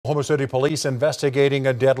Oklahoma City police investigating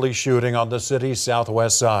a deadly shooting on the city's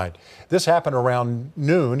southwest side. This happened around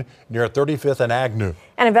noon near 35th and Agnew.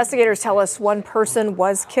 And investigators tell us one person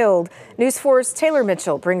was killed. News 4's Taylor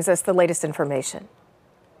Mitchell brings us the latest information.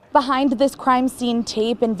 Behind this crime scene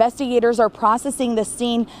tape, investigators are processing the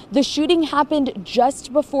scene. The shooting happened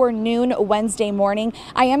just before noon Wednesday morning.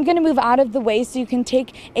 I am going to move out of the way so you can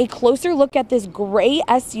take a closer look at this gray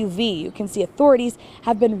SUV. You can see authorities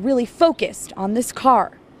have been really focused on this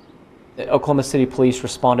car. The Oklahoma City Police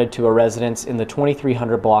responded to a residence in the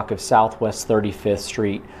 2300 block of Southwest 35th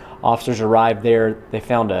Street. Officers arrived there. They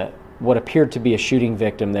found what appeared to be a shooting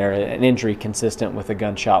victim there, an injury consistent with a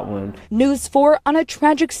gunshot wound. News 4 on a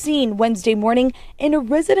tragic scene Wednesday morning in a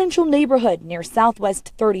residential neighborhood near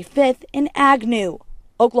Southwest 35th in Agnew.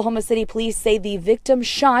 Oklahoma City police say the victim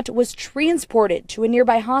shot was transported to a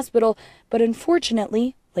nearby hospital, but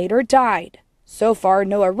unfortunately later died. So far,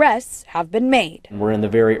 no arrests have been made. We're in the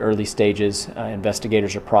very early stages.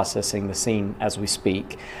 Investigators are processing the scene as we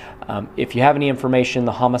speak. If you have any information,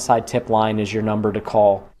 the homicide tip line is your number to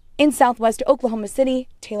call. In Southwest Oklahoma City,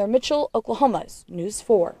 Taylor Mitchell, Oklahoma's News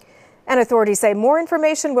 4. And authorities say more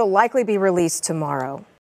information will likely be released tomorrow.